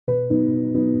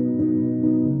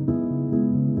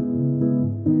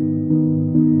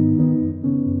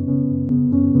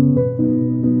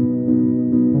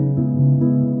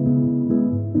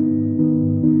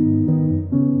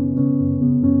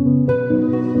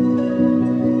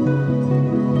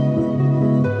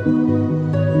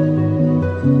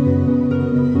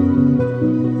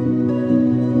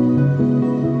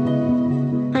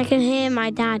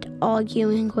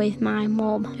arguing with my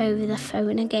mum over the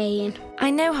phone again. I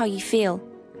know how you feel.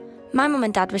 My mum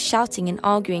and dad were shouting and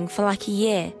arguing for like a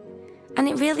year, and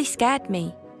it really scared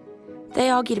me.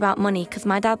 They argued about money because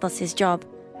my dad lost his job,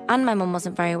 and my mum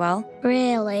wasn't very well.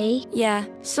 Really? Yeah,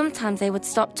 sometimes they would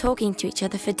stop talking to each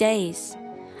other for days.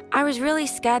 I was really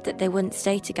scared that they wouldn't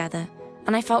stay together,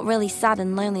 and I felt really sad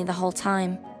and lonely the whole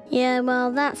time. Yeah,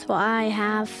 well, that's what I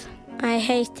have. I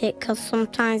hate it because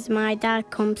sometimes my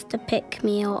dad comes to pick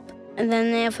me up, and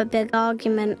then they have a big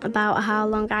argument about how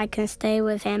long I can stay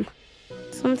with him.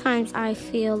 Sometimes I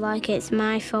feel like it's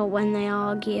my fault when they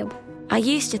argue. I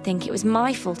used to think it was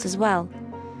my fault as well.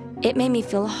 It made me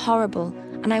feel horrible,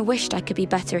 and I wished I could be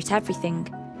better at everything.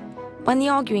 When the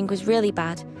arguing was really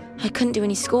bad, I couldn't do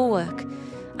any schoolwork,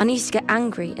 and I used to get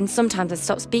angry, and sometimes I'd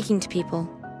stop speaking to people.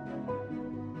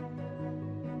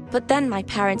 But then my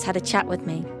parents had a chat with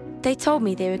me. They told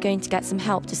me they were going to get some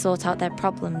help to sort out their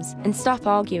problems and stop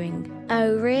arguing.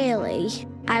 Oh, really?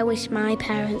 I wish my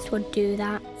parents would do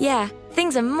that. Yeah,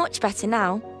 things are much better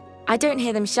now. I don't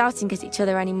hear them shouting at each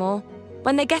other anymore.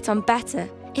 When they get on better,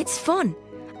 it's fun,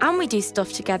 and we do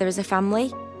stuff together as a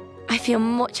family. I feel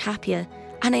much happier,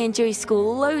 and I enjoy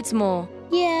school loads more.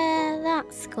 Yeah,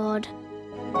 that's good.